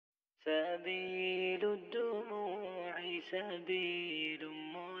سبيل الدموع سبيل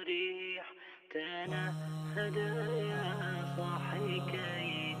مريح تنهد يا صاحي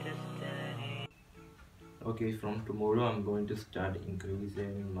كي تستريح. Okay, from tomorrow I'm going to start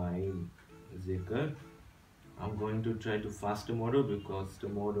increasing my zikr. I'm going to try to fast tomorrow because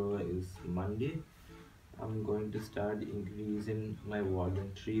tomorrow is Monday. I'm going to start increasing my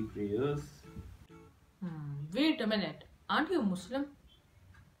voluntary prayers. Wait a minute, aren't you Muslim?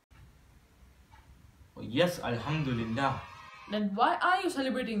 Yes, Alhamdulillah. Then why are you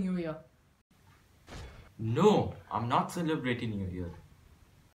celebrating New Year? No, I'm not celebrating New Year.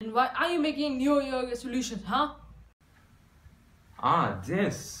 Then why are you making New Year resolutions, huh?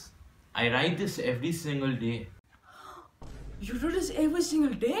 This. I write this every single day. You do this every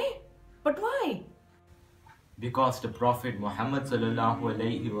single day? But why? Because the Prophet Muhammad sallallahu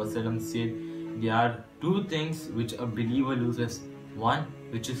alaihi wasallam said there are two things which a believer loses. One,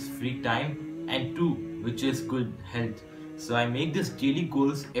 which is free time, and two, which is good health. So I make these daily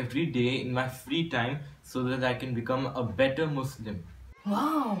goals every day in my free time so that I can become a better Muslim.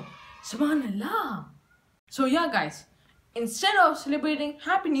 Wow, subhanallah. So yeah guys, instead of celebrating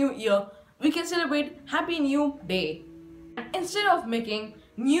Happy New Year, we can celebrate Happy New Day. And instead of making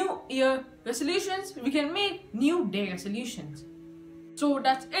New Year resolutions, we can make New Day resolutions. So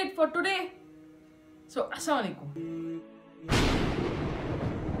that's it for today. So Assalamu Alaikum.